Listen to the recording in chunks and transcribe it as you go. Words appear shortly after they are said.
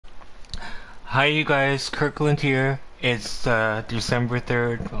Hi you guys, Kirkland here. It's December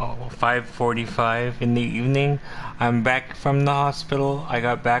 3rd, 5:45 in the evening. I'm back from the hospital. I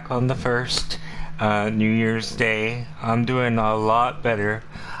got back on the 1st, New Year's Day. I'm doing a lot better.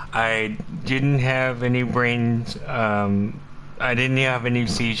 I didn't have any I didn't have any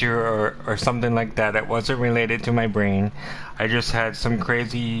seizure or something like that. It wasn't related to my brain. I just had some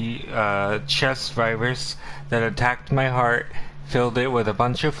crazy chest virus that attacked my heart, filled it with a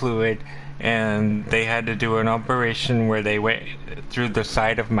bunch of fluid, and they had to do an operation where they went through the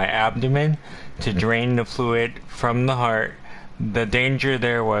side of my abdomen to drain the fluid from the heart. The danger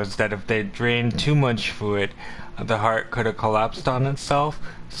there was that if they drained too much fluid, the heart could have collapsed on itself,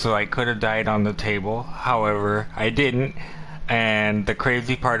 so I could have died on the table. However, I didn't, and the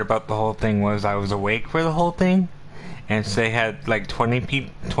crazy part about the whole thing was I was awake for the whole thing, and so they had like 20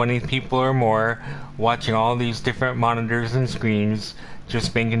 people or more watching all these different monitors and screens,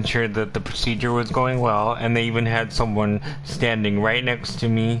 just making sure that the procedure was going well. And they even had someone standing right next to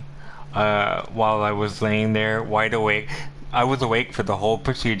me while I was laying there wide awake. I was awake for the whole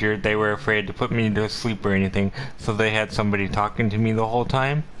procedure. They were afraid to put me to sleep or anything, so they had somebody talking to me the whole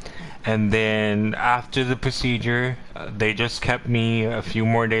time. And then after the procedure, they just kept me a few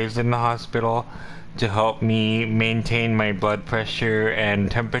more days in the hospital to help me maintain my blood pressure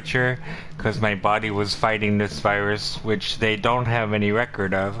and temperature, because my body was fighting this virus, which they don't have any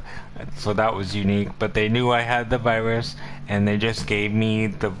record of. So that was unique. But they knew I had the virus, and they just gave me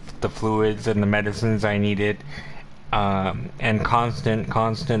the fluids and the medicines I needed, and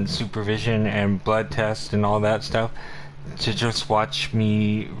constant supervision and blood tests and all that stuff to just watch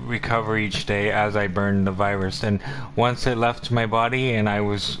me recover each day as I burned the virus. And once it left my body and I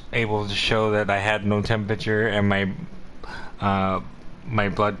was able to show that I had no temperature and my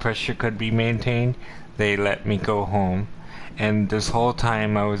blood pressure could be maintained, they let me go home. And this whole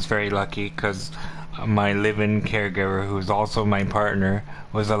time I was very lucky because my live-in caregiver, who's also my partner,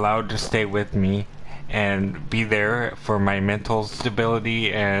 was allowed to stay with me and be there for my mental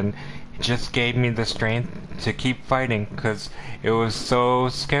stability, and just gave me the strength to keep fighting, because it was so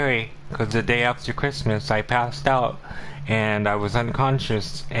scary. Because the day after Christmas I passed out and I was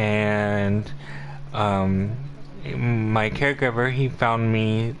unconscious, and my caregiver, he found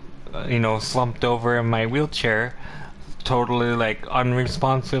me slumped over in my wheelchair, totally like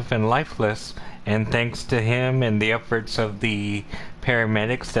unresponsive and lifeless. And thanks to him and the efforts of the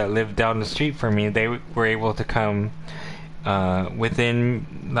paramedics that lived down the street from me, they were able to come within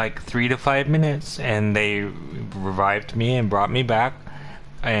like 3 to 5 minutes, and they revived me and brought me back.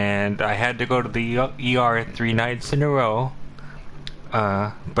 And I had to go to the ER 3 nights in a row.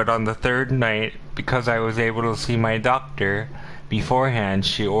 But on the third night, because I was able to see my doctor beforehand,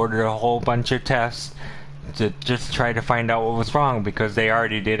 she ordered a whole bunch of tests to just try to find out what was wrong, because they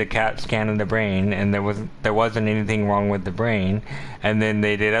already did a CAT scan of the brain and there wasn't anything wrong with the brain. And then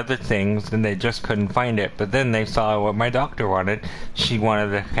they did other things and they just couldn't find it. But then they saw what my doctor wanted. She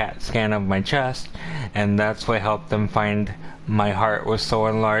wanted a CAT scan of my chest, and that's what helped them find my heart was so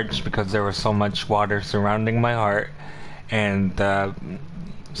enlarged because there was so much water surrounding my heart. And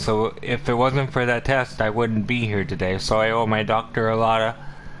so if it wasn't for that test, I wouldn't be here today. So I owe my doctor a lot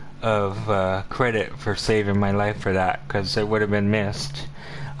of credit for saving my life for that, because it would have been missed.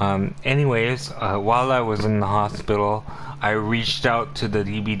 Anyways, while I was in the hospital, I reached out to the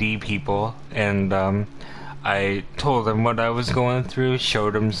DBD people, and I told them what I was going through,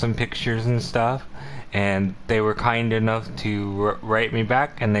 showed them some pictures and stuff, and they were kind enough to write me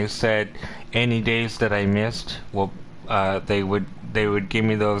back, and they said any days that I missed, well, they would give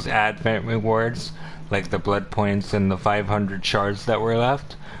me those Advent rewards, like the blood points and the 500 shards that were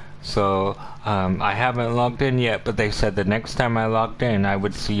left. So I haven't logged in yet, but they said the next time I logged in I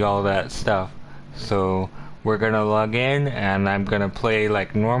would see all that stuff. So we're gonna log in and I'm gonna play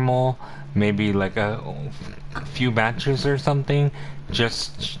like normal, maybe like a few matches or something,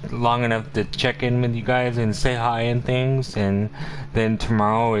 just long enough to check in with you guys and say hi and things. And then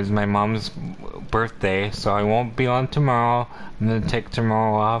tomorrow is my mom's birthday, so I won't be on tomorrow. I'm gonna take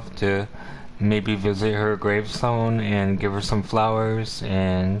tomorrow off to maybe visit her gravestone and give her some flowers,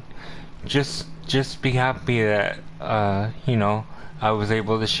 and just be happy that I was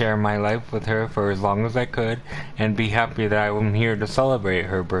able to share my life with her for as long as I could, and be happy that I'm here to celebrate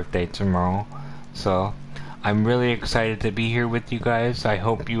her birthday tomorrow. So I'm really excited to be here with you guys. I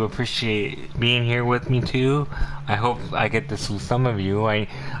hope you appreciate being here with me too. I hope I get to see some of you. I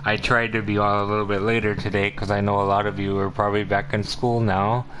tried to be on a little bit later today because I know a lot of you are probably back in school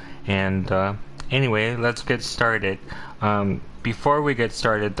now. And anyway, let's get started. Before we get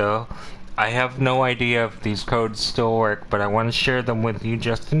started though, I have no idea if these codes still work, but I want to share them with you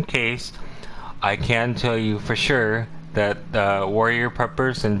just in case. I can tell you for sure that Warrior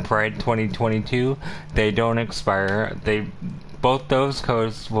Preppers and Pride 2022, they don't expire. They both those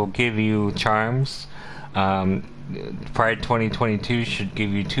codes will give you charms. Um, Pride 2022 should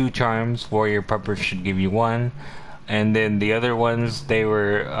give you 2 charms. Warrior Preppers should give you 1. And then the other ones, they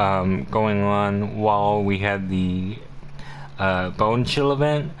were going on while we had the Bone Chill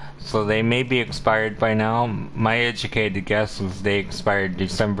event, so they may be expired by now. My educated guess was they expired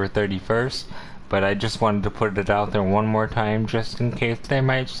December 31st, but I just wanted to put it out there one more time just in case they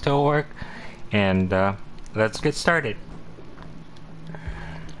might still work. And let's get started.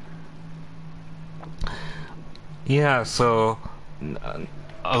 Yeah, so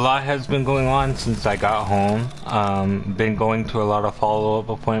a lot has been going on since I got home. Been going to a lot of follow-up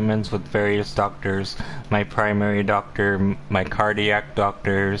appointments with various doctors. My primary doctor, my cardiac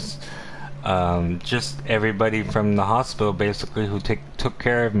doctors, just everybody from the hospital basically who took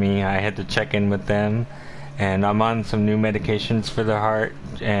care of me. I had to check in with them. And I'm on some new medications for the heart,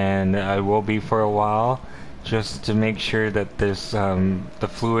 and I will be for a while, just to make sure that this the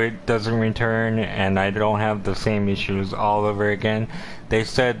fluid doesn't return and I don't have the same issues all over again. They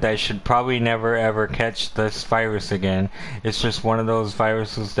said that I should probably never ever catch this virus again. It's just one of those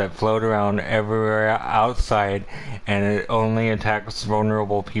viruses that float around everywhere outside, and it only attacks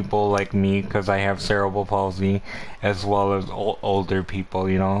vulnerable people like me because I have cerebral palsy, as well as older people,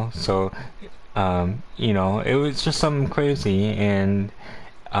 you know. So you know, it was just something crazy. And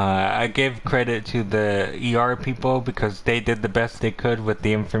I give credit to the ER people because they did the best they could with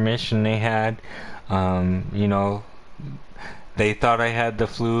the information they had. You know, they thought I had the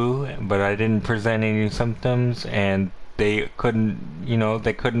flu, but I didn't present any symptoms, and they couldn't, you know,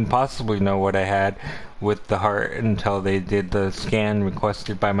 they couldn't possibly know what I had with the heart until they did the scan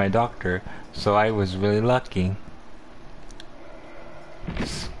requested by my doctor. So I was really lucky.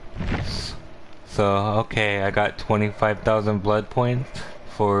 So, okay, I got 25,000 blood points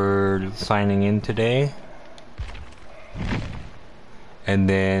for signing in today. And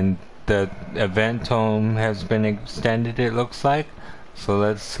then the event tome has been extended, it looks like. So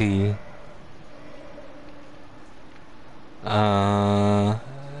let's see.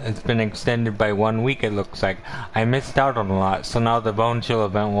 It's been extended by 1 week, it looks like. I missed out on a lot, so now the Bone Chill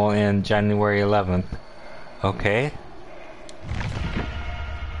event will end January 11th. Okay.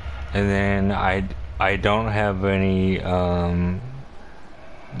 And then I don't have any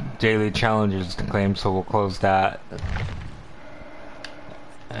daily challenges to claim, so we'll close that.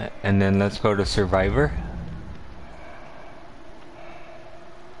 And then let's go to Survivor.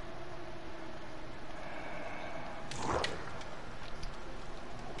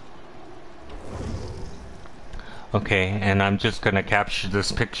 Okay, and I'm just gonna capture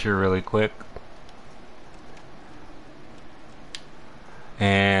this picture really quick.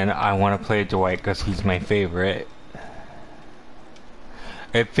 And I want to play Dwight because he's my favorite.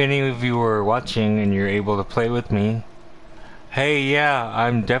 If any of you are watching and you're able to play with me, hey, yeah,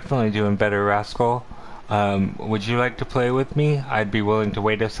 I'm definitely doing better, Rascal. Would you like to play with me? I'd be willing to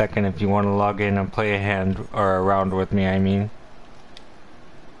wait a second if you want to log in and play a hand or a round with me, I mean.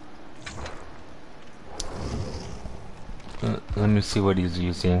 Let me see what he's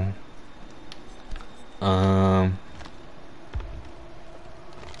using.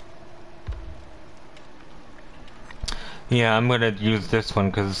 Yeah, I'm gonna use this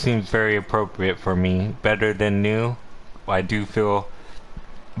one because it seems very appropriate for me. Better than new. I do feel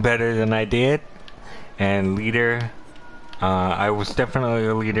better than I did. And leader. I was definitely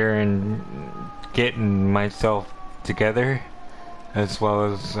a leader in getting myself together, as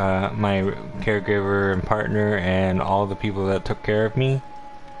well as my caregiver and partner and all the people that took care of me.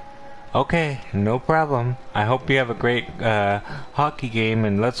 Okay, no problem. I hope you have a great hockey game,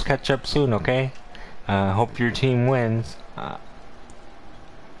 and let's catch up soon, okay? Hope your team wins.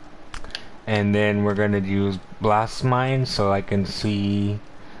 And then we're gonna use Blast Mine so I can see,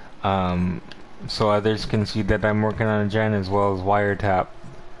 so others can see that I'm working on a gen, as well as Wiretap,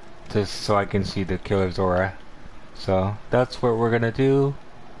 just so I can see the killer's aura. So that's what we're gonna do.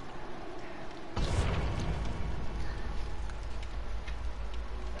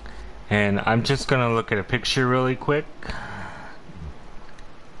 And I'm just gonna look at a picture really quick.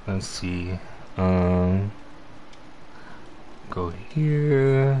 Let's see. Go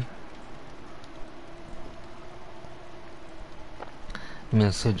here.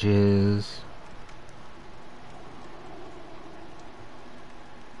 Messages.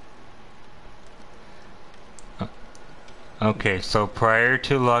 Okay, so prior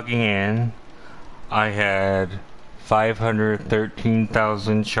to logging in, I had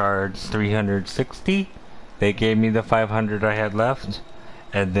 513,000 shards, 360. They gave me the 500 I had left,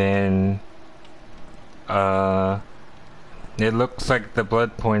 and then It looks like the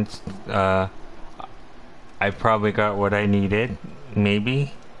blood points, I probably got what I needed.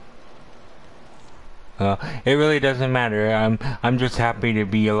 Maybe. It really doesn't matter. I'm just happy to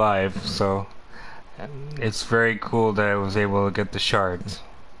be alive, so it's very cool that I was able to get the shards.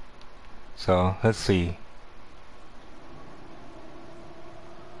 So, let's see.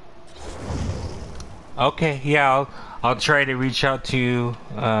 Okay, yeah, I'll try to reach out to you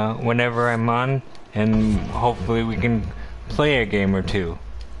whenever I'm on, and hopefully we can play a game or two.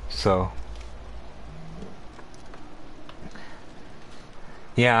 So,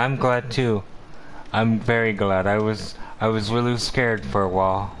 yeah, I'm glad too. I'm very glad. I was really scared for a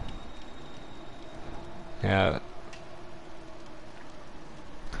while. Yeah.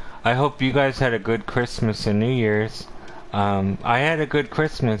 I hope you guys had a good Christmas and New Year's. I had a good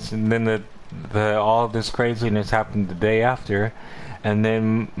Christmas, and then the all this craziness happened the day after, and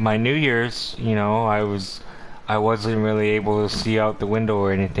then my New Year's, you know, I wasn't really able to see out the window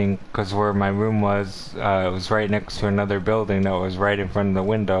or anything because where my room was, it was right next to another building that was right in front of the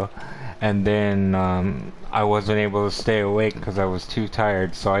window, and then I wasn't able to stay awake because I was too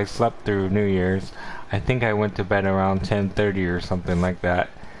tired, so I slept through New Year's. I think I went to bed around 10:30 or something like that.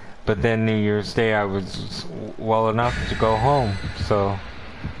 But then New Year's Day I was well enough to go home, so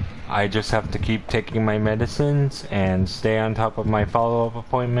I just have to keep taking my medicines and stay on top of my follow-up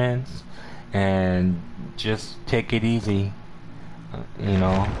appointments and just take it easy. You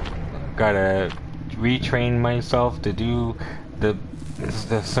know, gotta retrain myself to do the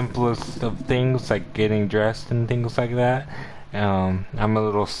simplest of things like getting dressed and things like that. I'm a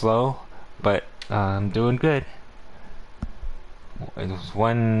little slow, but I'm doing good. It's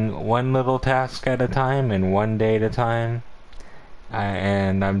one little task at a time and one day at a time.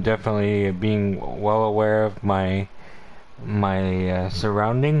 And I'm definitely being well aware of my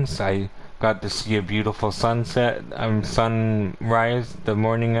surroundings. I got to see a beautiful sunrise the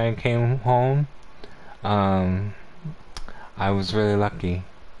morning I came home. I was really lucky.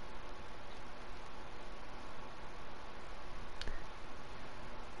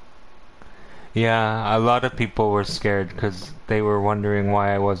 Yeah, a lot of people were scared because they were wondering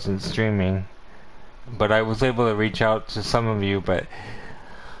why I wasn't streaming. But I was able to reach out to some of you, but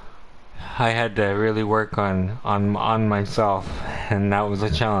I had to really work on myself, and that was a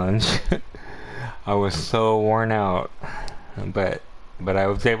challenge. I was so worn out, but I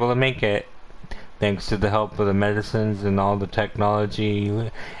was able to make it thanks to the help of the medicines and all the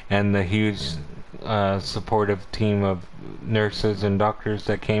technology and the huge supportive team of nurses and doctors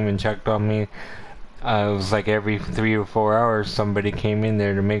that came and checked on me. It was like every 3 or 4 hours somebody came in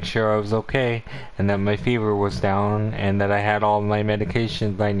there to make sure I was okay and that my fever was down and that I had all my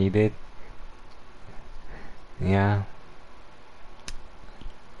medications I needed. Yeah.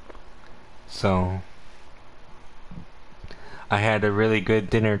 So, I had a really good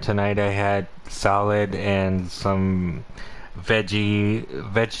dinner tonight. I had salad and some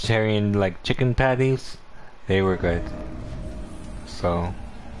vegetarian like chicken patties. They were good. So,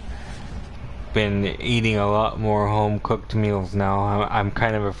 been eating a lot more home cooked meals now. I'm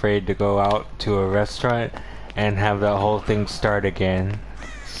kind of afraid to go out to a restaurant and have that whole thing start again.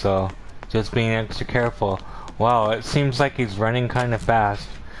 So, just being extra careful. Wow, it seems like he's running kind of fast.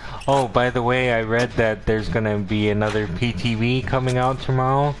 Oh, by the way, I read that there's gonna be another PTV coming out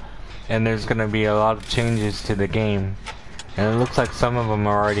tomorrow, and there's gonna be a lot of changes to the game. And it looks like some of them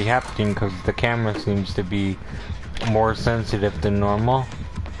are already happening because the camera seems to be more sensitive than normal.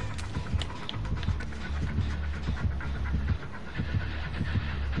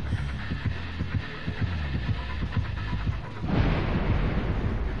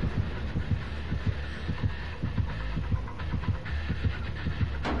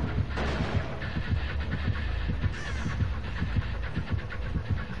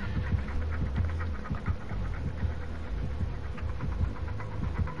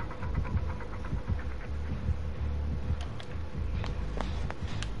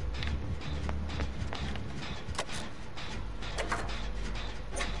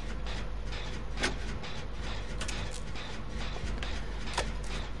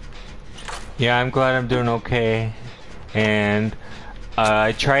 Yeah, I'm glad I'm doing okay, and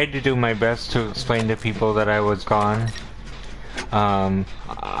I tried to do my best to explain to people that I was gone.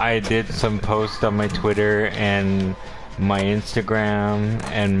 I did some posts on my Twitter and my Instagram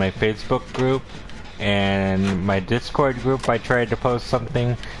and my Facebook group and my Discord group. I tried to post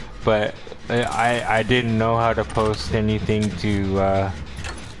something, but I didn't know how to post anything to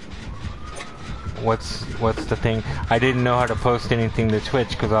what's the thing? I didn't know how to post anything to Twitch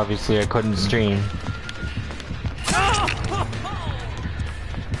because obviously I couldn't stream.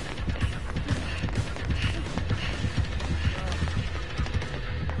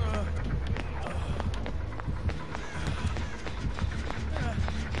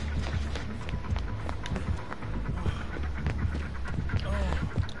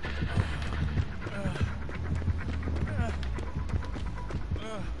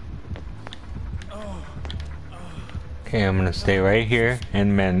 Okay, I'm gonna stay right here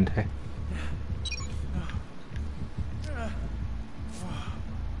and mend.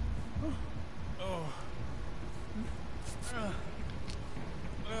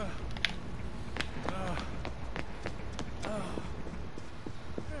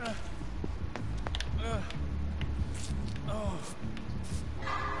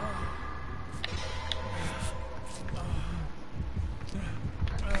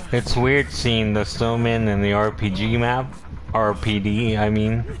 It's weird seeing the snowman in the RPG map. RPD, I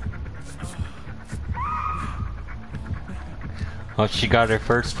mean. Oh, she got her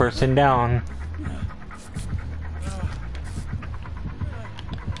first person down.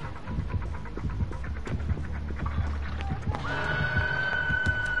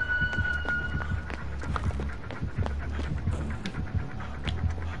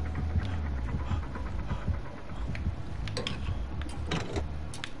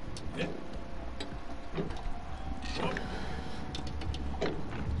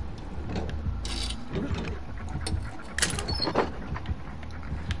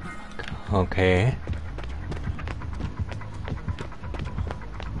 Okay.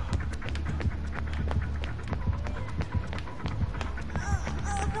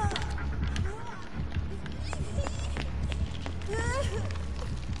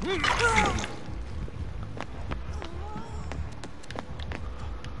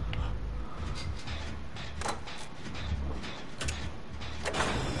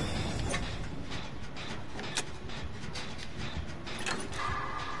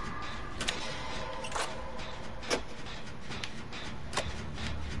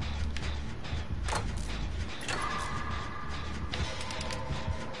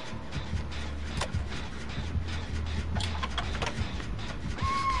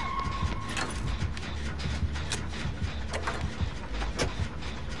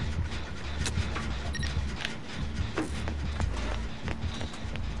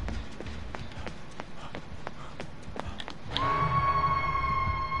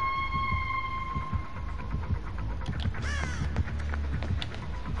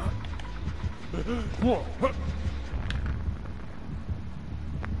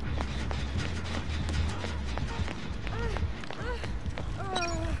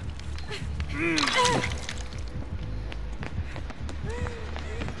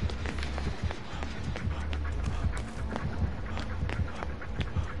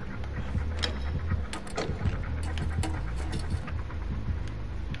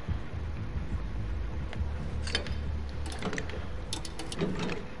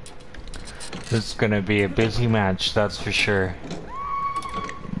 This is gonna be a busy match, that's for sure.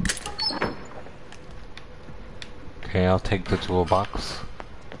 Okay, I'll take the toolbox.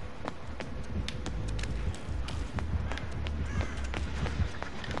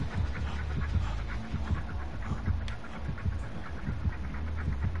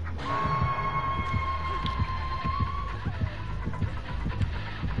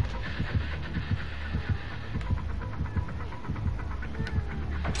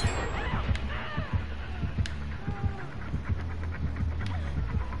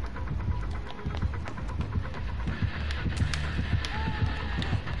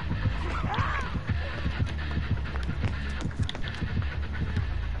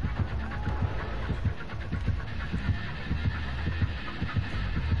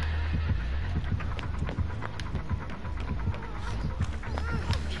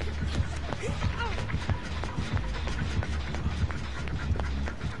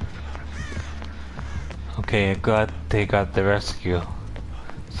 Okay, they got the rescue.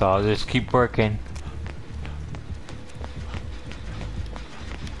 So I'll just keep working.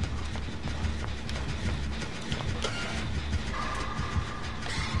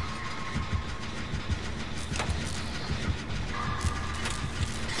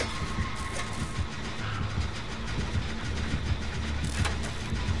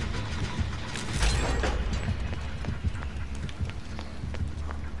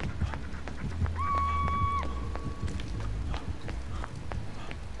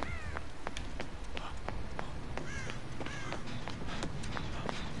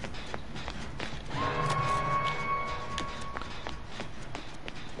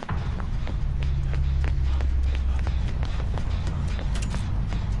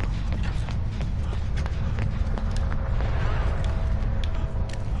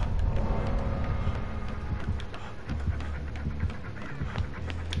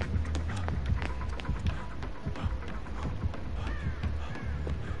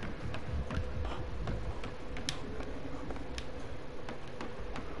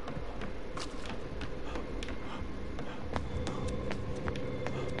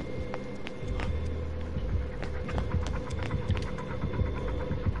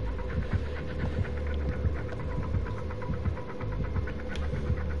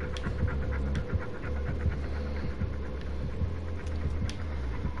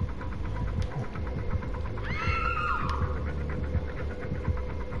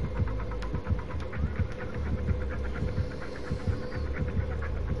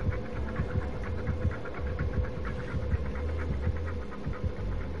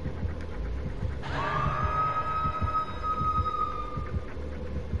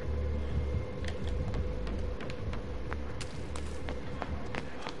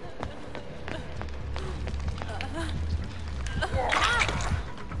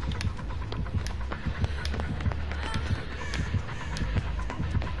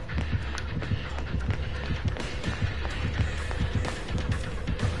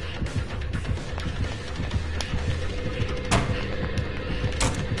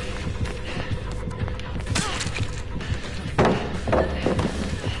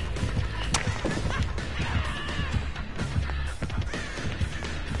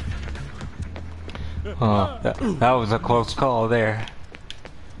 Oh, that was a close call there.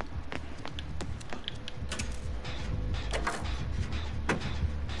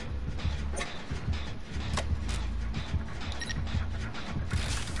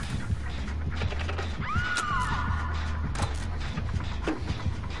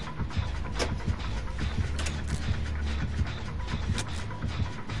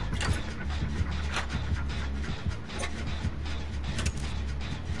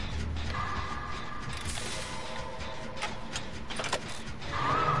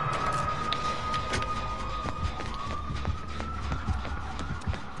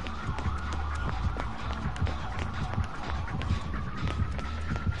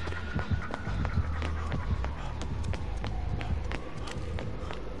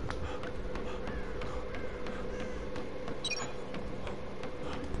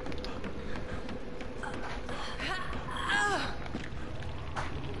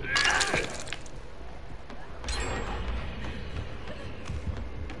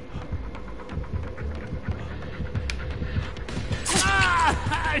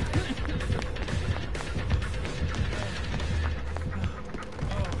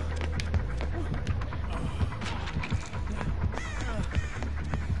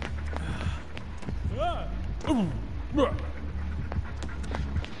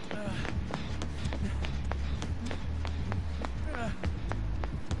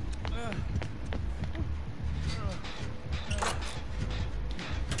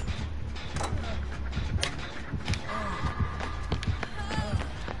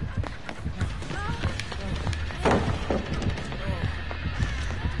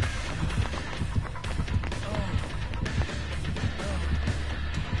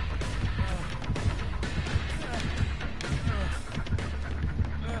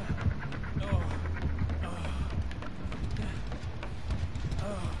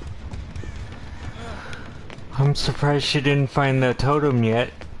 I'm surprised she didn't find the totem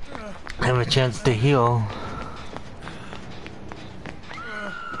yet. Have a chance to heal.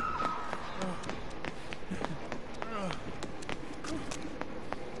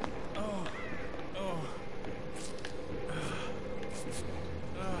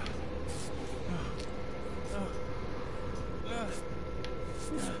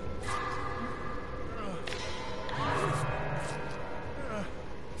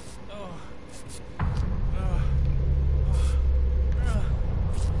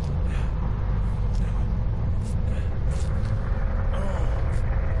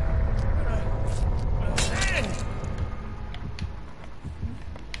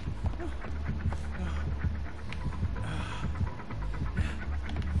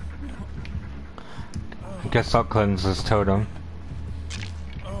 Guess I'll cleanse this totem.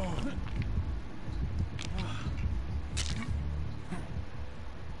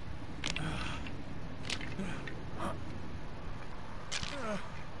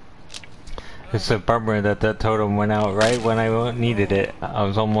 It's a bummer that that totem went out right when I needed it. I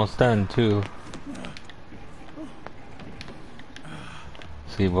was almost done too.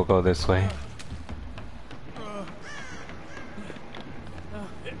 See, we'll go this way.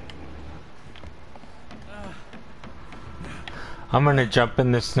 I'm gonna jump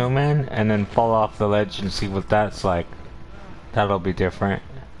in the snowman and then fall off the ledge and see what that's like. That'll be different.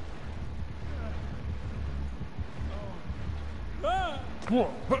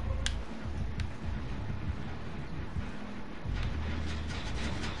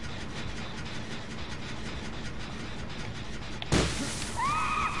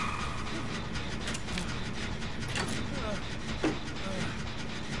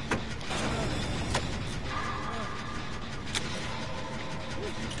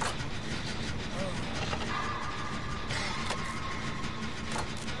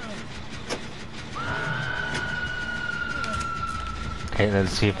 Okay,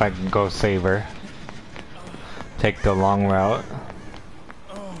 let's see if I can go save her. Take the long route.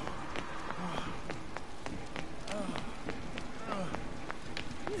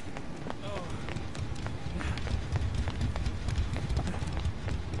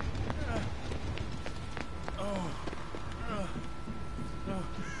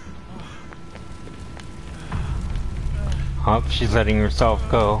 Oh, she's letting herself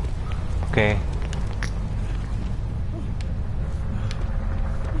go. Okay.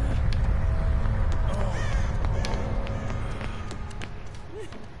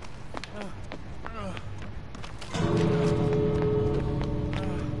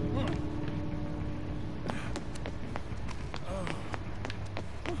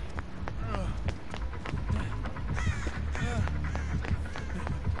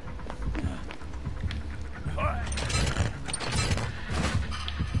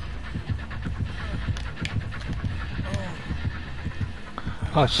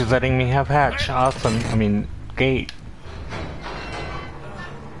 Oh, she's letting me have hatch. Awesome. I mean, gate.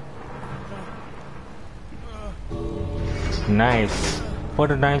 Nice.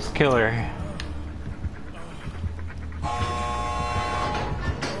 What a nice killer.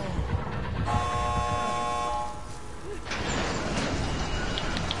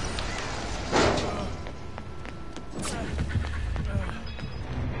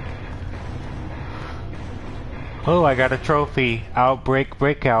 Oh, I got a trophy. Outbreak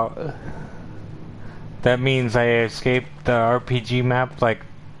Breakout. That means I escaped the RPG map like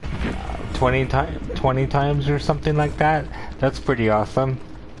 20 times or something like that. That's pretty awesome.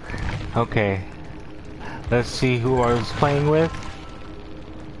 Okay. Let's see who I was playing with.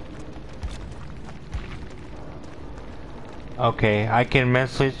 Okay, I can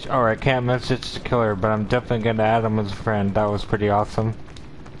message, or I can't message the killer, but I'm definitely gonna add him as a friend. That was pretty awesome.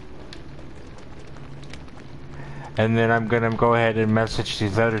 And then I'm gonna go ahead and message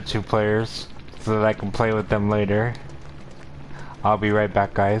these other two players so that I can play with them later. I'll be right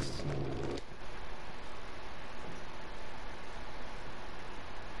back, guys.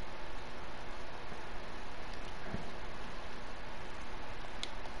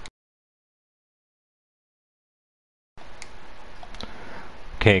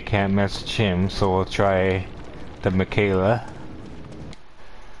 Okay, can't message him, so we'll try the Michaela.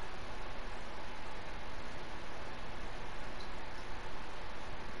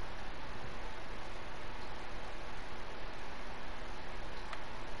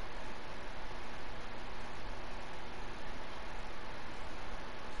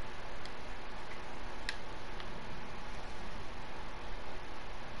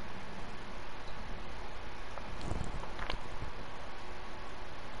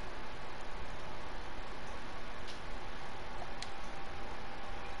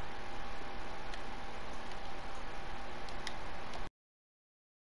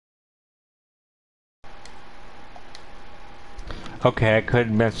 Okay, I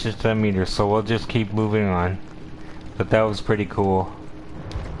couldn't message them either, so we'll just keep moving on. But that was pretty cool.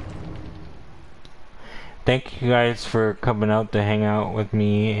 Thank you guys for coming out to hang out with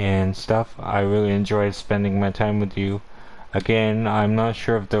me and stuff. I really enjoyed spending my time with you. Again, I'm not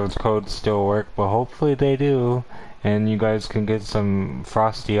sure if those codes still work, but hopefully they do. And you guys can get some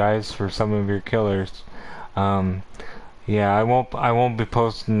frosty eyes for some of your killers. Yeah, I won't be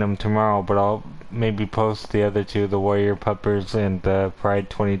posting them tomorrow, but I'll maybe post the other two, the Warrior Puppers and the Pride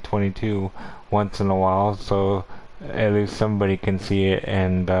 2022, once in a while, so at least somebody can see it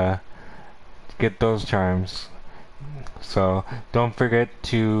and get those charms. So don't forget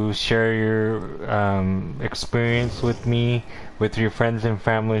to share your experience with me, with your friends and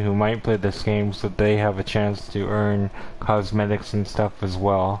family who might play this game, so they have a chance to earn cosmetics and stuff as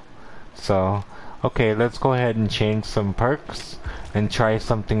well. So, okay, let's go ahead and change some perks and try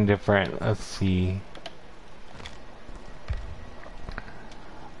something different. Let's see.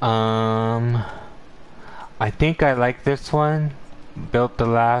 I think I like this one. Built the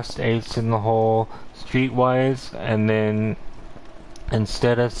last ace in the hole streetwise, and then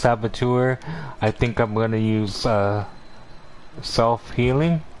instead of Saboteur, I think I'm gonna use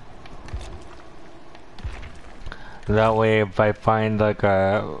self-healing. That way if I find like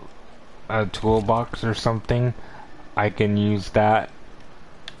a toolbox or something, I can use that.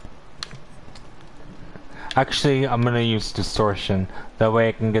 Actually, I'm gonna use Distortion. That way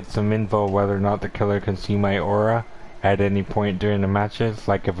I can get some info whether or not the killer can see my aura at any point during the matches.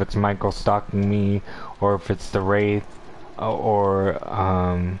 Like if it's Michael stalking me, or if it's the Wraith, or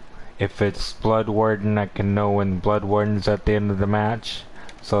if it's Blood Warden, I can know when Blood Warden's at the end of the match.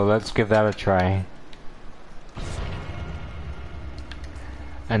 So let's give that a try.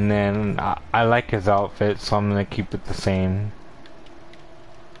 And then I like his outfit, so I'm gonna keep it the same.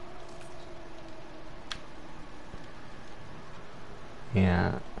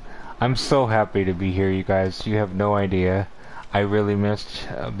 Yeah, I'm so happy to be here, you guys. You have no idea. I really missed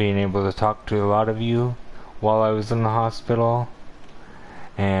being able to talk to a lot of you while I was in the hospital,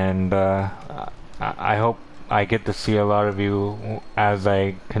 and I hope I get to see a lot of you as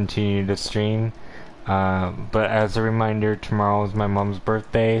I continue to stream. But as a reminder, tomorrow is my mom's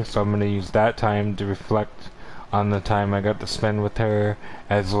birthday, so I'm going to use that time to reflect on the time I got to spend with her,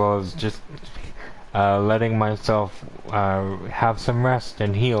 as well as just letting myself have some rest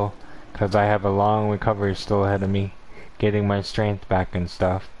and heal, because I have a long recovery still ahead of me, getting my strength back and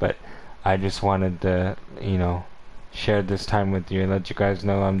stuff. But I just wanted to, you know, share this time with you and let you guys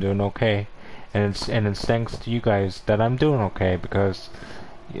know I'm doing okay. And it's thanks to you guys that I'm doing okay, because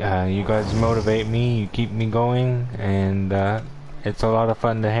you guys motivate me, you keep me going, and it's a lot of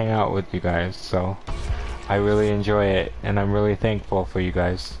fun to hang out with you guys. So I really enjoy it, and I'm really thankful for you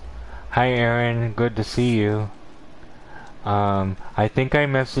guys. Hi Aaron, good to see you. I think I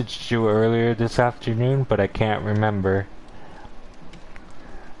messaged you earlier this afternoon, but I can't remember.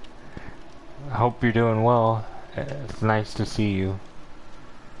 I hope you're doing well. It's nice to see you.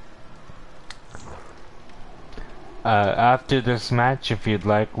 After this match, if you'd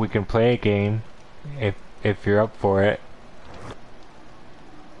like, we can play a game. If you're up for it.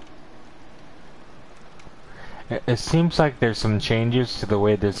 It seems like there's some changes to the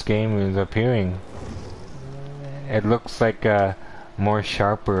way this game is appearing. It looks like more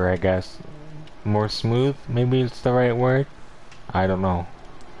sharper, I guess. More smooth, maybe it's the right word? I don't know.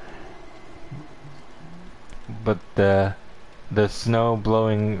 But the snow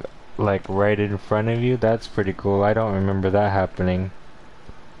blowing like right in front of you, that's pretty cool. I don't remember that happening.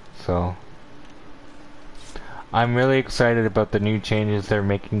 So I'm really excited about the new changes they're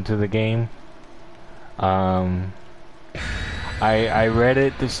making to the game. I read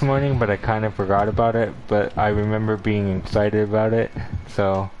it this morning, but I kind of forgot about it, but I remember being excited about it,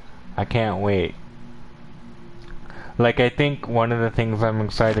 so I can't wait. Like, I think one of the things I'm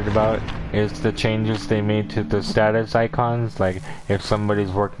excited about is the changes they made to the status icons. Like, if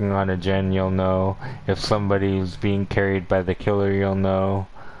somebody's working on a gen, you'll know. If somebody's being carried by the killer, you'll know.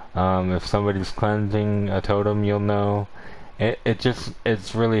 If somebody's cleansing a totem, you'll know.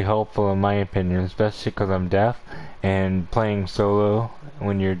 It's really helpful in my opinion, especially because I'm deaf, and playing solo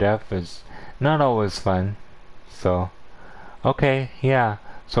when you're deaf is not always fun. So, okay, yeah.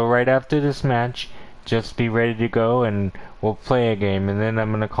 So right after this match, just be ready to go and we'll play a game, and then I'm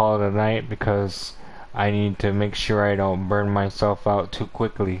gonna call it a night because I need to make sure I don't burn myself out too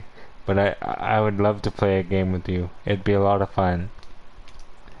quickly. But I would love to play a game with you. It'd be a lot of fun.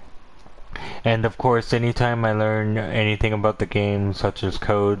 And of course, anytime I learn anything about the game, such as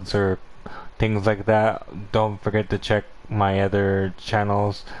codes or things like that, don't forget to check my other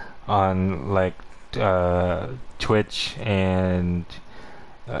channels on like Twitch and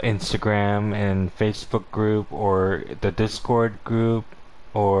Instagram and Facebook group, or the Discord group,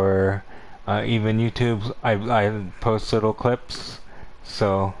 or even YouTube. I post little clips,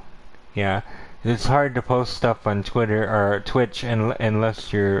 so yeah. It's hard to post stuff on Twitter or Twitch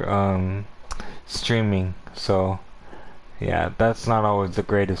unless you're streaming, so yeah, that's not always the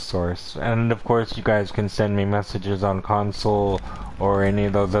greatest source. And of course, you guys can send me messages on console or any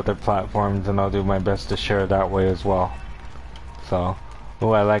of those other platforms, and I'll do my best to share that way as well. So,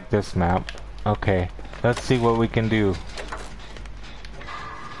 oh, I like this map. Okay, let's see what we can do.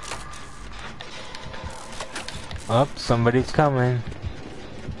 Oh, somebody's coming.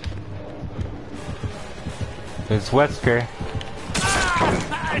 It's Wesker.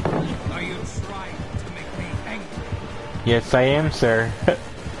 Are you trying to make me angry? Yes, I am, sir.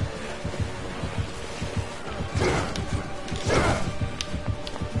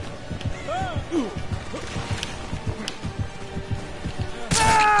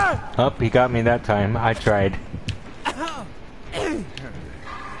 Oh, he got me that time. I tried.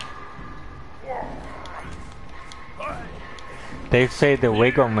 They say the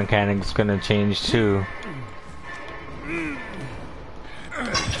wiggle mechanic's gonna change too.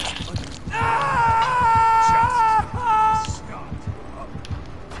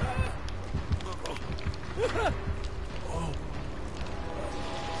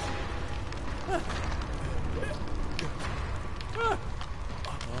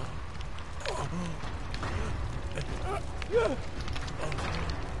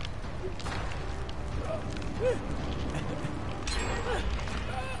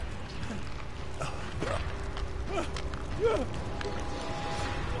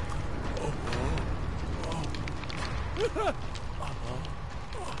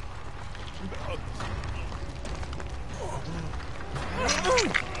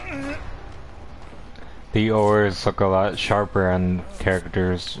 The ores look a lot sharper on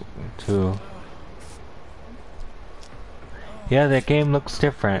characters too. Yeah, the game looks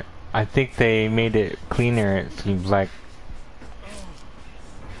different. I think they made it cleaner, it seems like.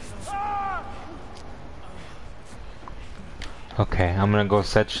 Okay, I'm gonna go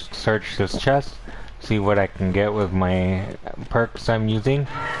search this chest, see what I can get with my perks I'm using.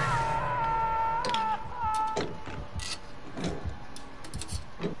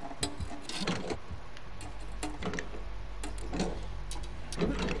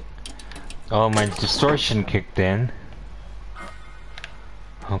 Oh, my distortion kicked in.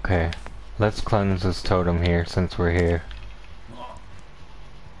 Okay, let's cleanse this totem here since we're here.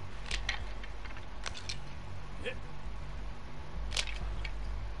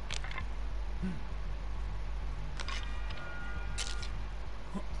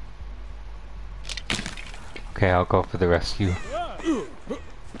 Okay, I'll go for the rescue.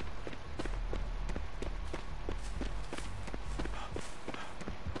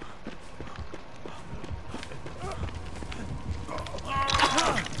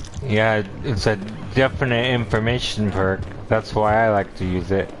 Yeah, it's a definite information perk. That's why I like to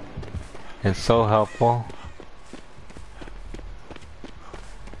use it. It's so helpful.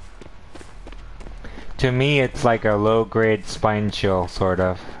 To me, it's like a low-grade spine chill, sort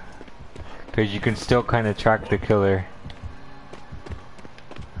of. Because you can still kind of track the killer.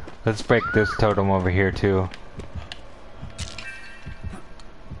 Let's break this totem over here, too.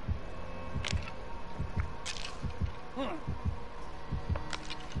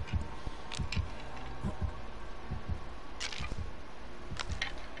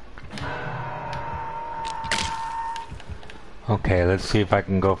 Okay, let's see if I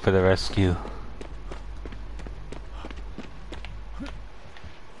can go for the rescue.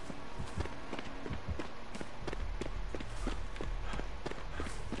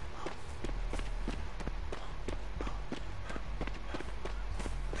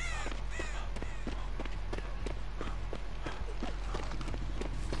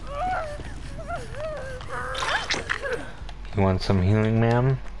 You want some healing,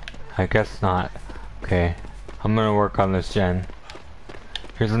 ma'am? I guess not. Okay, I'm gonna work on this gen.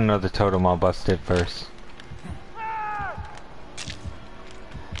 Here's another totem, I'll bust it first.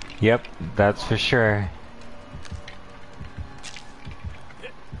 Yep, that's for sure.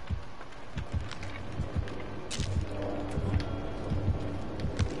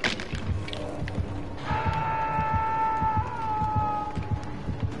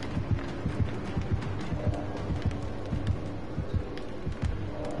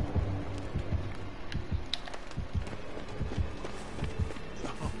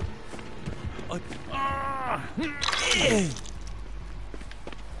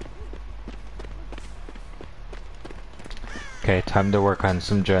 Okay, time to work on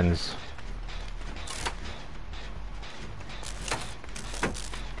some gens.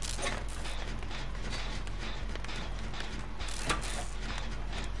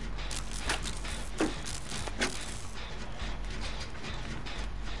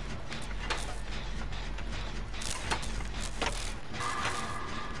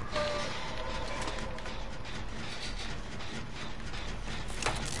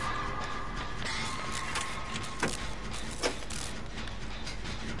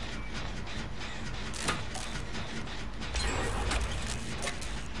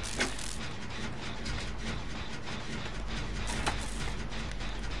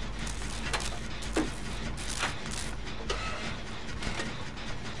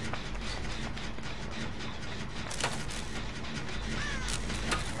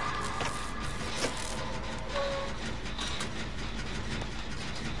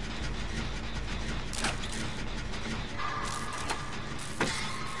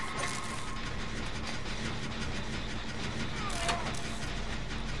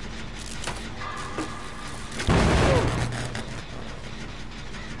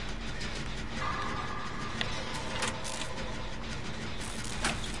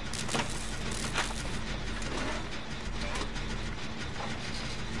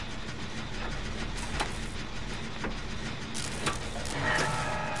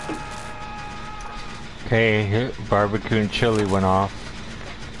 Okay, barbecue and chili went off.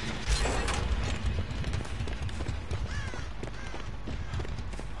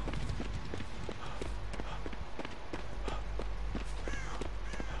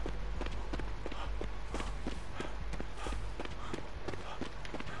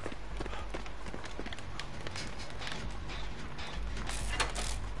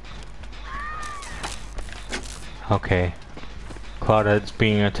 Okay. Claudette's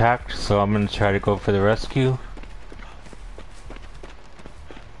being attacked, so I'm gonna try to go for the rescue.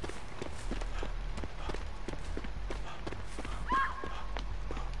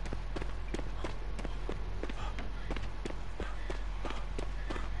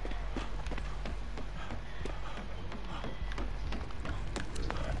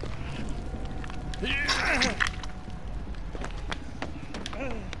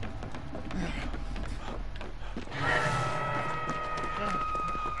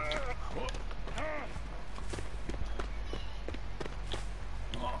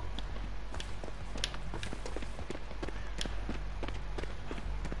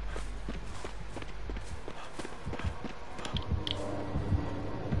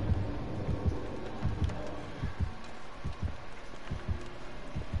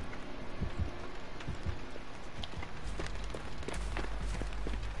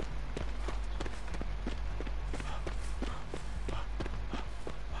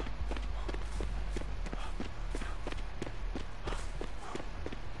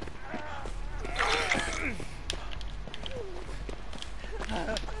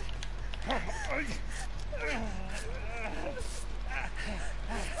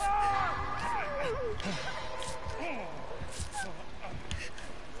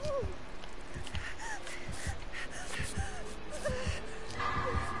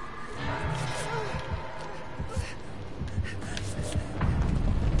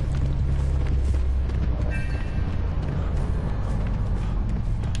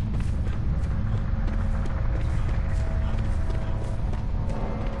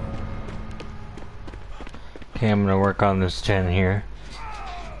 Okay, I'm gonna work on this gen here.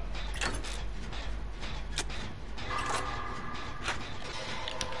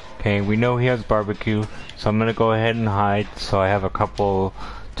 Okay, we know he has barbecue, so I'm gonna go ahead and hide so I have a couple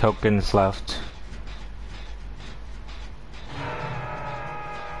tokens left.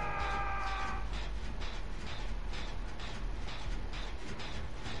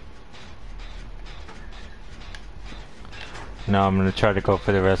 Now I'm gonna try to go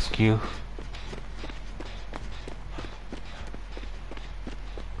for the rescue.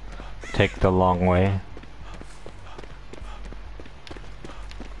 Take the long way.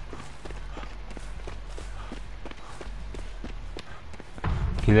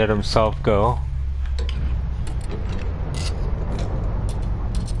 He let himself go.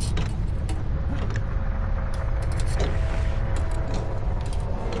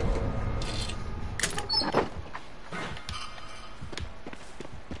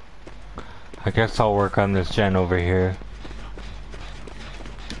 I guess I'll work on this gen over here.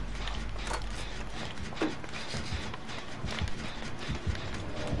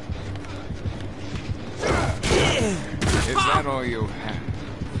 Is that all you have?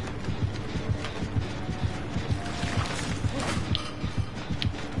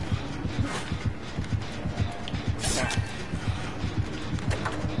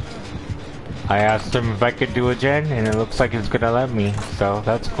 I asked him if I could do a gen, and it looks like he's gonna let me, so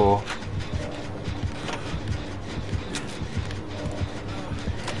that's cool.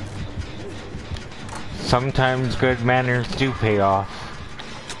 Sometimes good manners do pay off.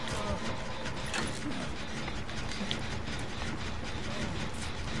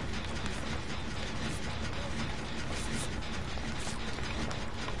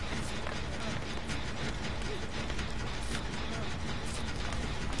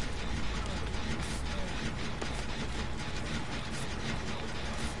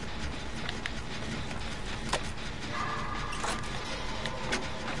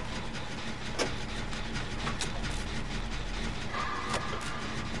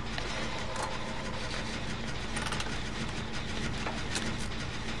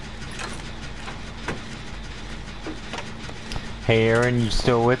 Hey Aaron, you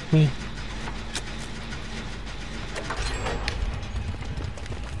still with me?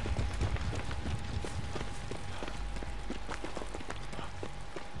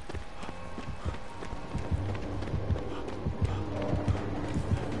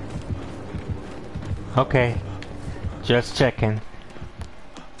 Okay, just checking.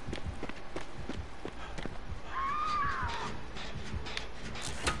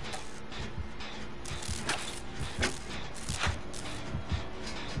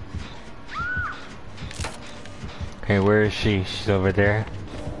 Okay, where is she? She's over there.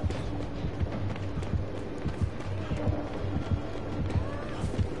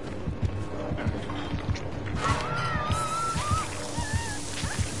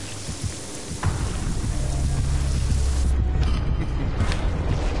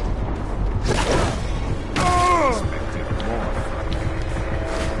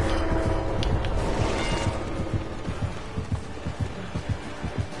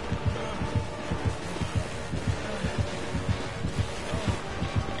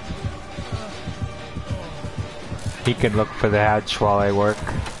 He can look for the hatch while I work.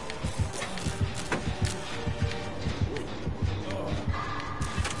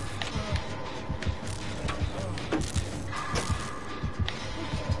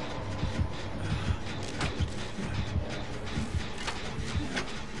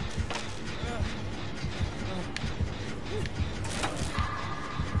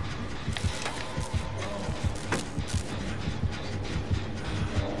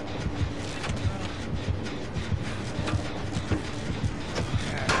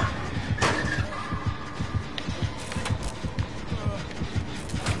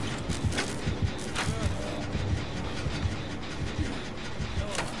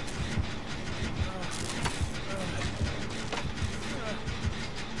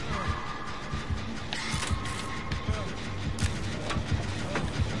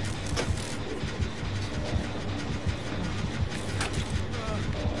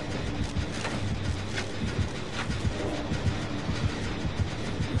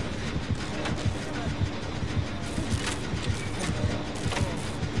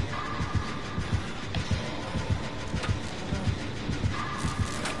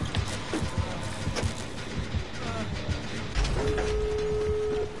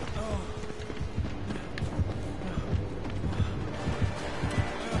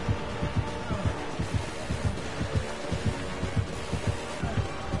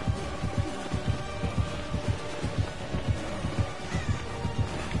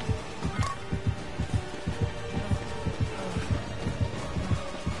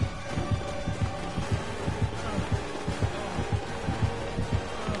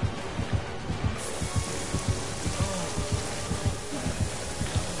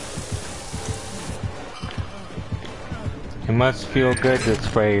 It must feel good to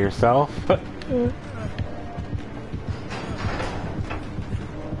spray yourself.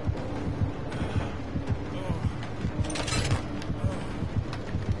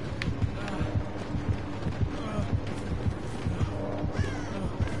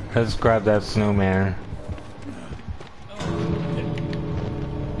 Let's grab that snowman.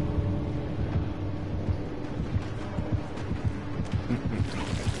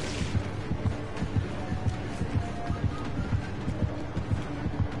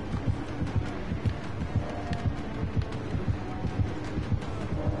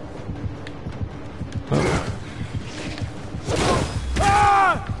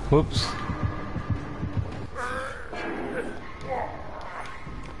 Whoops.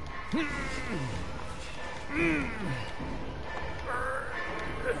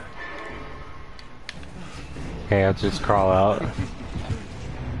 Okay, I'll just crawl out.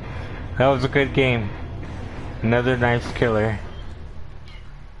 That was a good game. Another nice killer.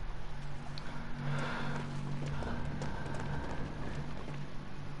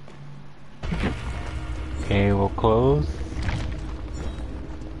 Okay, we'll close.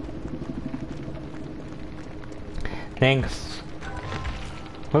 Thanks.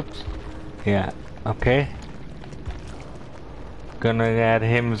 Whoops. Yeah, okay. Gonna add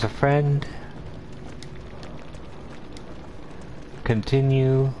him as a friend.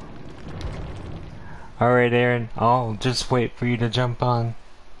 Continue. Alright, Aaron, I'll just wait for you to jump on.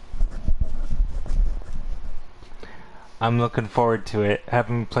 I'm looking forward to it.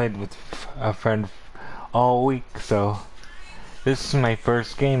 Haven't played with a friend all week, so this is my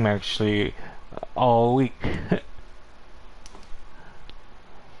first game actually all week.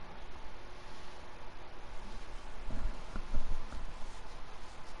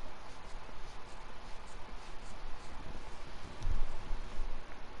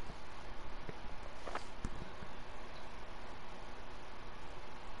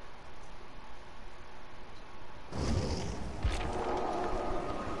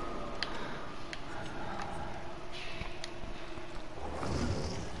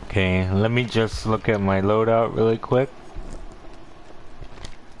 Okay, let me just look at my loadout really quick.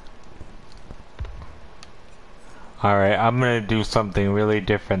 Alright, I'm gonna do something really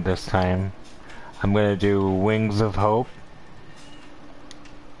different this time. I'm gonna do Wings of Hope.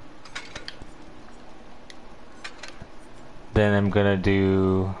 Then I'm gonna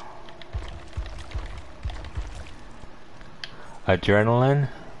do Adrenaline.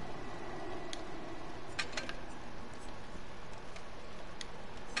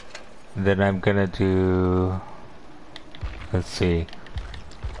 Then I'm gonna do, let's see,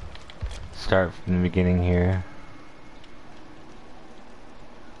 start from the beginning here.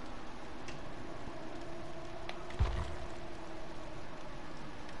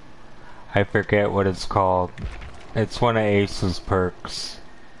 I forget what it's called. It's one of Ace's perks.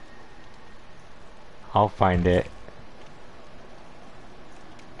 I'll find it.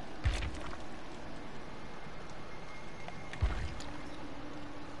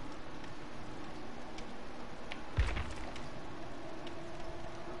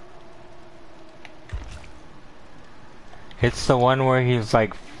 It's the one where he's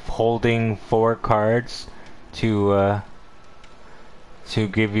like holding 4 cards to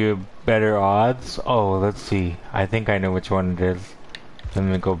give you better odds. Oh, let's see. I think I know which one it is. Let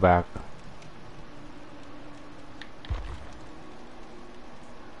me go back.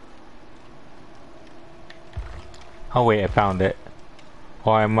 Oh wait, I found it.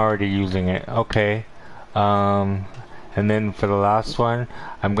 Oh, I'm already using it. Okay. And then for the last one,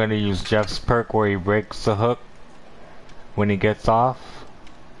 I'm gonna use Jeff's perk where he breaks the hook when he gets off.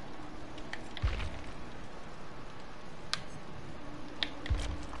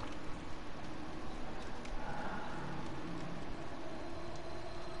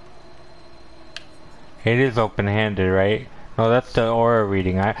 It is open-handed, right? No, that's the aura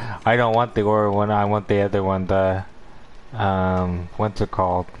reading. I don't want the aura one. I want the other one. The what's it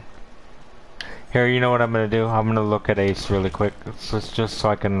called? Here, you know what I'm gonna do? I'm gonna look at Ace really quick. It's just so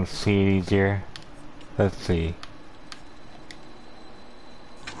I can see it easier. Let's see.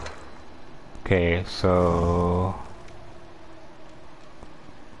 Okay, so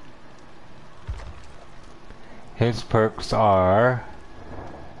his perks are,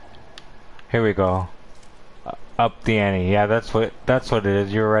 here we go. Up the ante. Yeah, that's what it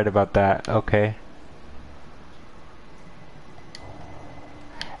is. You're right about that. Okay.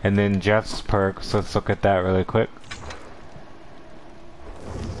 And then Jeff's perks. Let's look at that really quick.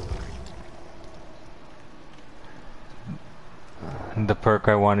 The perk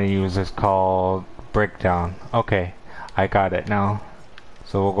I want to use is called Breakdown. Okay, I got it now.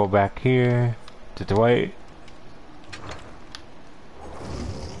 So we'll go back here to Dwight.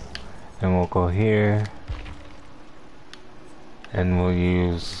 And we'll go here. And we'll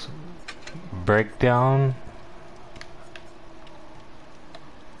use breakdown.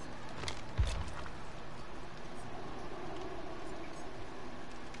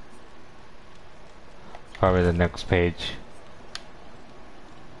 Probably the next page.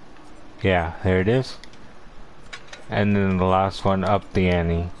 Yeah, there it is. And then the last one, up the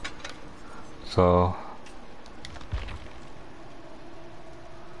ante. So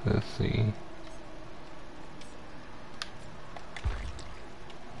let's see.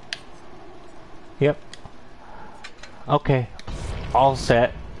 Yep. Okay. All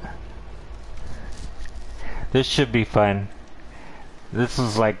set. This should be fun. This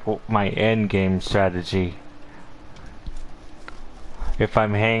is like my end game strategy. If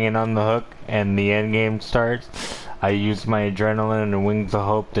I'm hanging on the hook and the end game starts, I use my adrenaline and wings of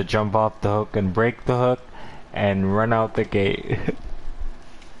hope to jump off the hook and break the hook and run out the gate.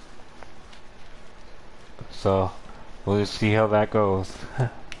 So we'll just see how that goes.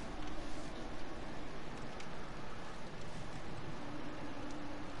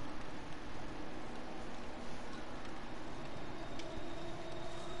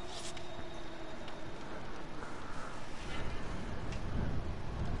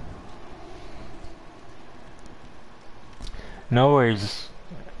 No worries.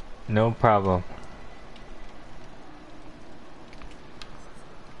 No problem.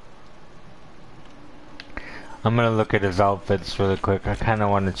 I'm gonna look at his outfits really quick. I kinda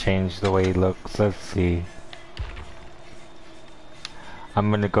wanna change the way he looks. Let's see.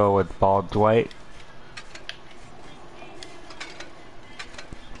 I'm gonna go with bald white.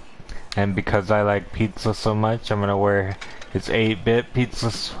 And because I like pizza so much, I'm gonna wear his 8-bit pizza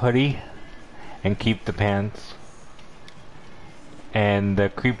hoodie and keep the pants. And the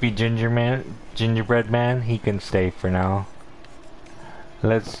creepy gingerbread man, he can stay for now.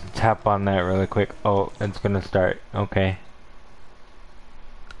 Let's tap on that really quick. Oh, it's gonna start. Okay.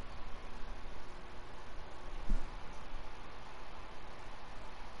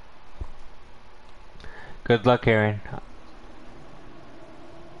 Good luck, Aaron.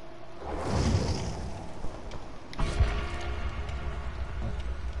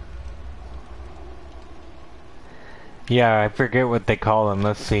 Yeah, I forget what they call him.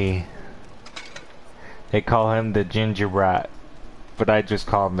 Let's see. They call him the ginger brat, but I just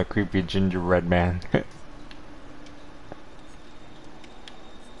call him the creepy gingerbread man.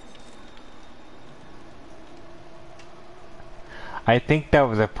 I think that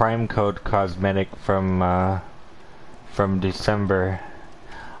was a Prime Code cosmetic from December.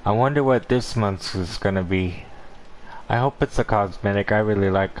 I wonder what this month's is gonna be. I hope it's a cosmetic. I really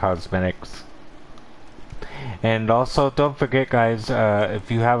like cosmetics. And also, don't forget, guys,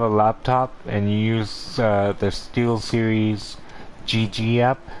 if you have a laptop and you use the SteelSeries GG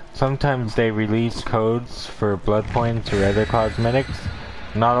app, sometimes they release codes for blood points or other cosmetics.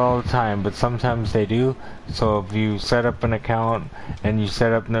 Not all the time, but sometimes they do. So if you set up an account and you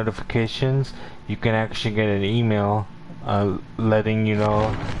set up notifications, you can actually get an email letting you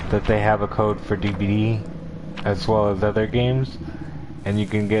know that they have a code for DBD as well as other games. And you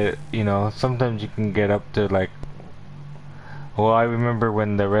can get, you know, sometimes you can get up to like, well, I remember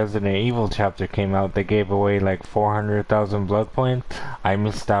when the Resident Evil chapter came out, they gave away like 400,000 blood points. I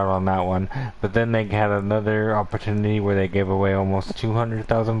missed out on that one. But then they had another opportunity where they gave away almost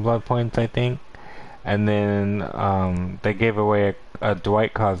 200,000 blood points, I think. And then they gave away a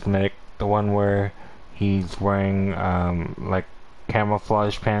Dwight cosmetic, the one where he's wearing like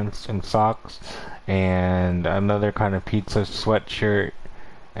camouflage pants and socks, and another kind of pizza sweatshirt,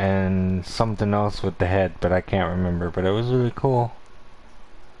 and something else with the head, but I can't remember, but it was really cool.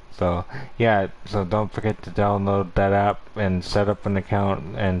 So yeah, so don't forget to download that app and set up an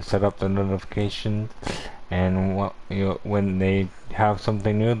account and set up the notifications, and when they have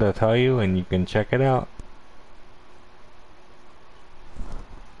something new they'll tell you and you can check it out.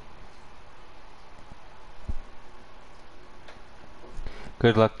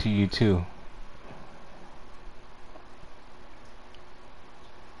 Good luck to you too.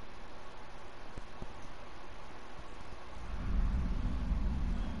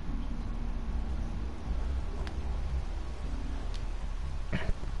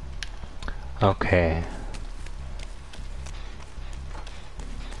 Okay.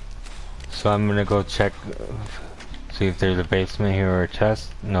 So I'm gonna go check, see if there's a basement here or a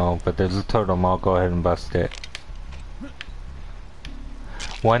chest. No, but there's a totem. I'll go ahead and bust it.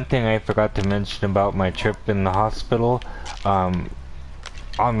 One thing I forgot to mention about my trip in the hospital,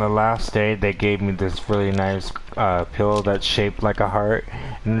 On the last day, they gave me this really nice pillow that's shaped like a heart,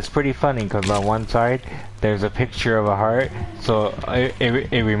 and it's pretty funny because on one side there's a picture of a heart, so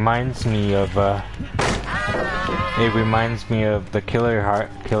it reminds me of the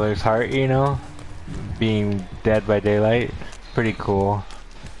killer's heart, you know, being dead by daylight. Pretty cool.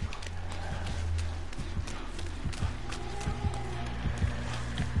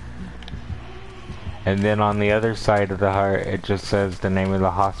 And then on the other side of the heart, it just says the name of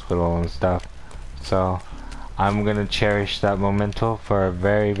the hospital and stuff. So, I'm gonna cherish that memento for a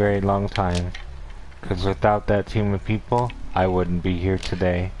very, very long time. Because without that team of people, I wouldn't be here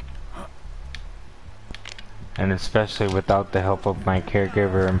today. And especially without the help of my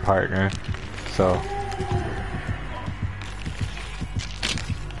caregiver and partner. So...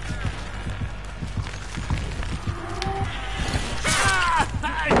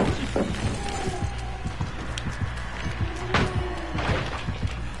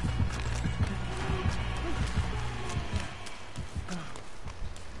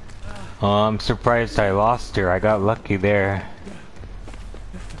 Oh, I'm surprised I lost her. I got lucky there.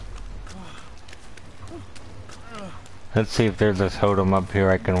 Let's see if there's a totem up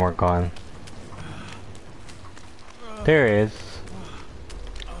here I can work on. There is.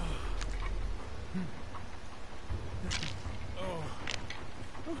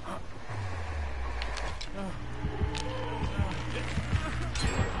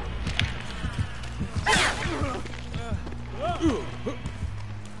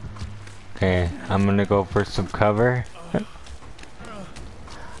 Okay, I'm gonna go for some cover.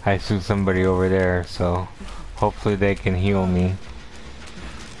 I see somebody over there, so hopefully they can heal me.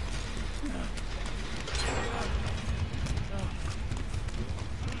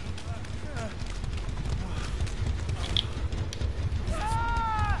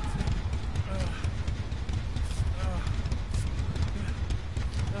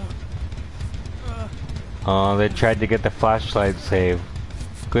 Oh, they tried to get the flashlight saved.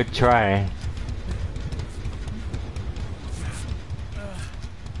 Good try.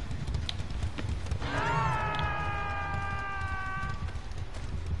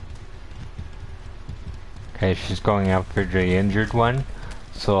 Okay, she's going after the injured one.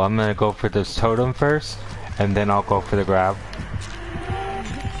 So I'm gonna go for this totem first, and then I'll go for the grab.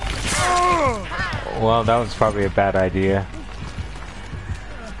 Well, that was probably a bad idea.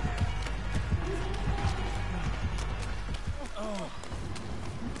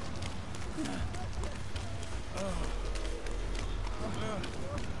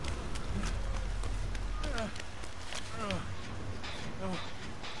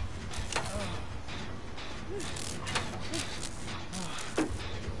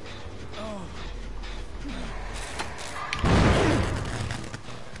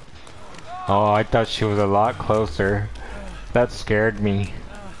 Oh, I thought she was a lot closer. That scared me.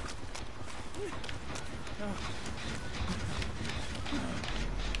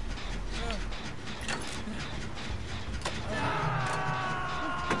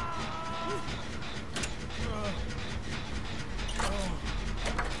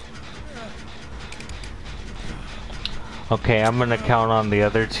 Okay, I'm gonna count on the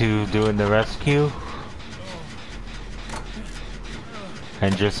other two doing the rescue.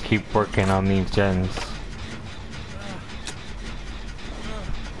 And just keep working on these gens.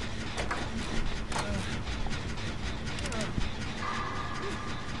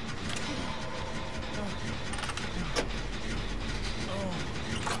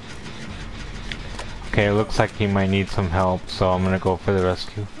 Okay, it looks like he might need some help, so I'm gonna go for the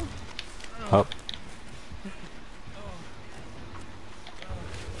rescue. Oh.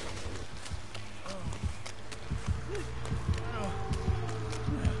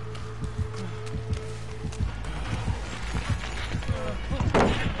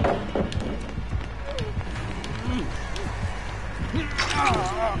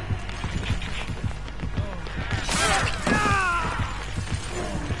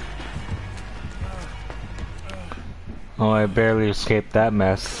 Oh, I barely escaped that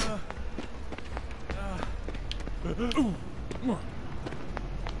mess.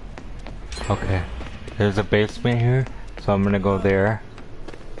 Okay, there's a basement here, so I'm gonna go there.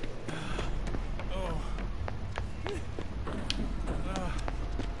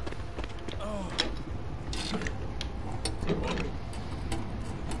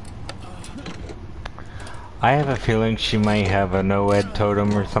 I have a feeling she might have a no-ed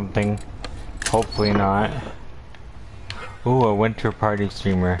totem or something. Hopefully not. Ooh, a winter party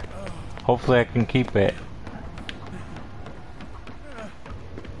streamer. Hopefully I can keep it.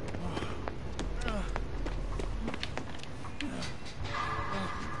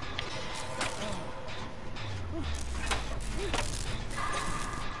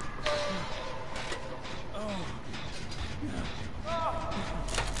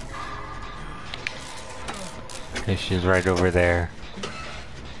 Okay, she's right over there.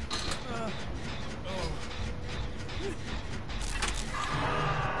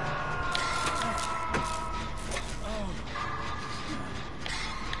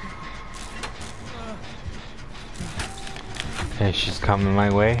 Okay, she's coming my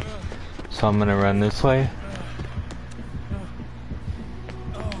way, so I'm gonna run this way.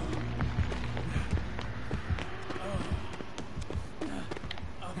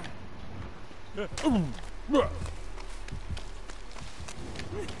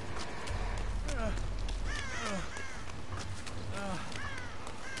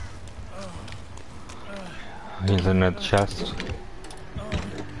 Here's another chest.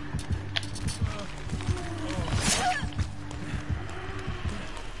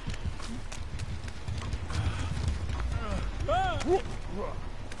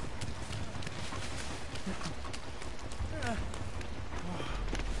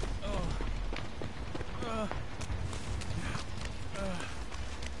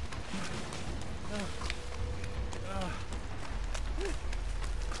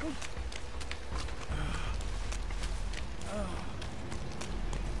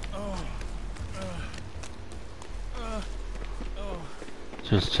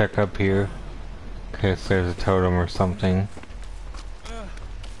 Just check up here, in case there's a totem or something.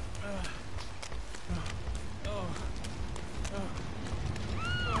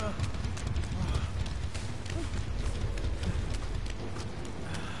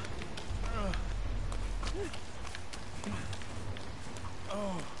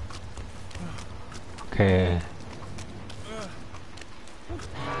 Okay.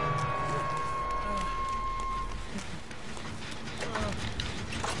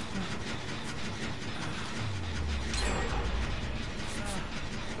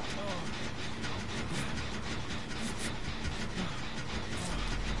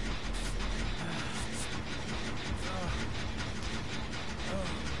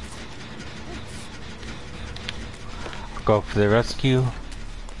 Go for the rescue.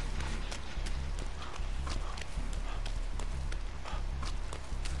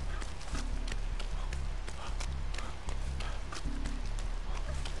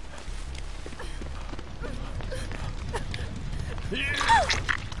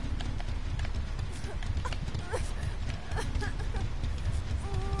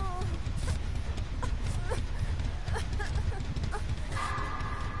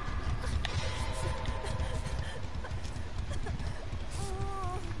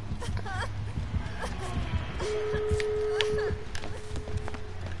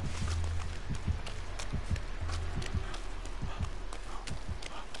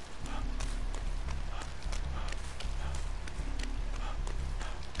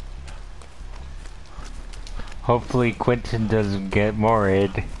 Hopefully Quentin doesn't get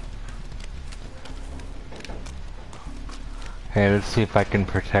worried. Hey, let's see if I can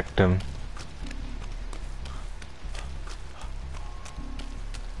protect him.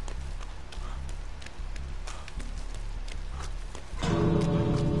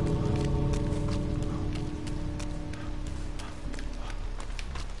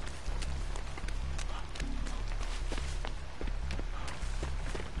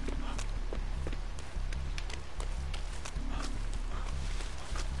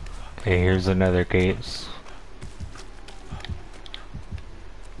 Okay, here's another gate.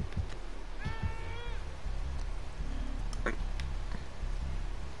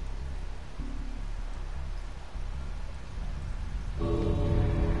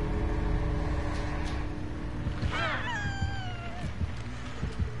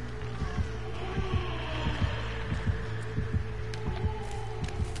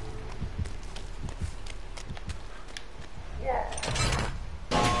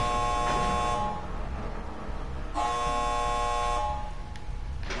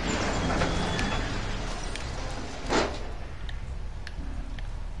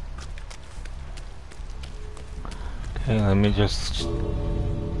 Okay, let me just...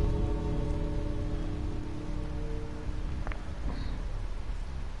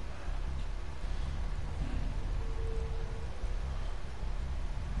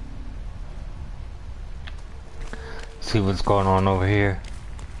 see what's going on over here.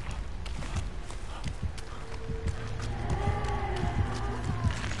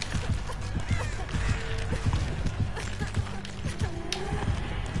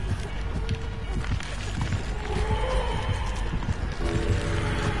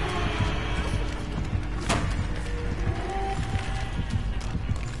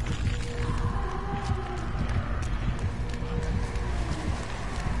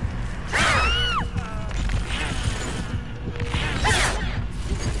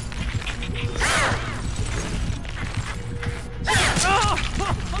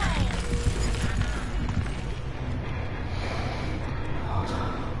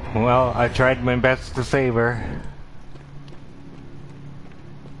 Well, I tried my best to save her.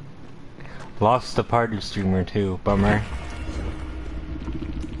 Lost the party streamer too, bummer.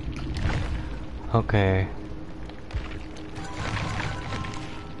 Okay.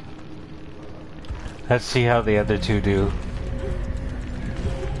 Let's see how the other two do.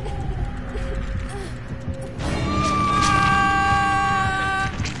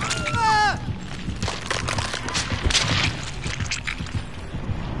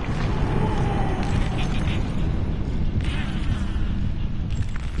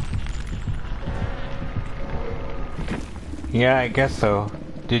 Yeah, I guess so.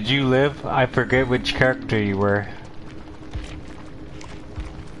 Did you live? I forget which character you were.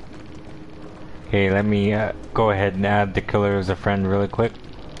 Okay, let me go ahead and add the killer as a friend really quick.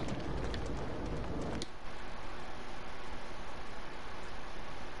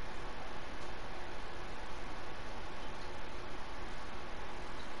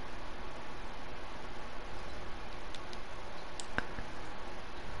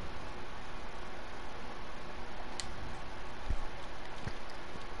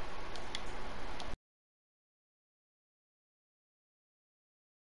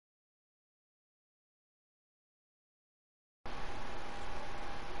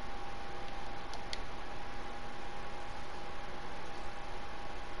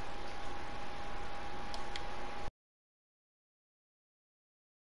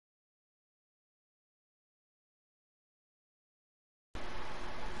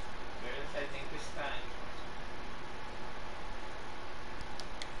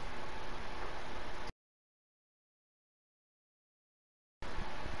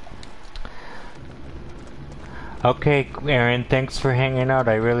 Okay, Aaron, thanks for hanging out.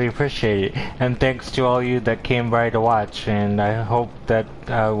 I really appreciate it. And thanks to all you that came by to watch. And I hope that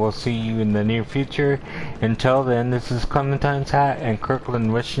we'll see you in the near future. Until then, this is Clementine's Hat and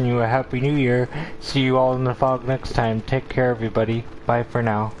Kirkland wishing you a Happy New Year. See you all in the fog next time. Take care, everybody. Bye for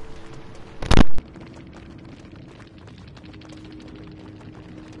now.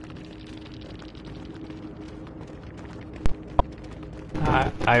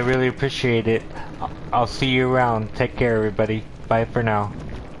 I really appreciate it. I'll see you around. Take care, everybody. Bye for now.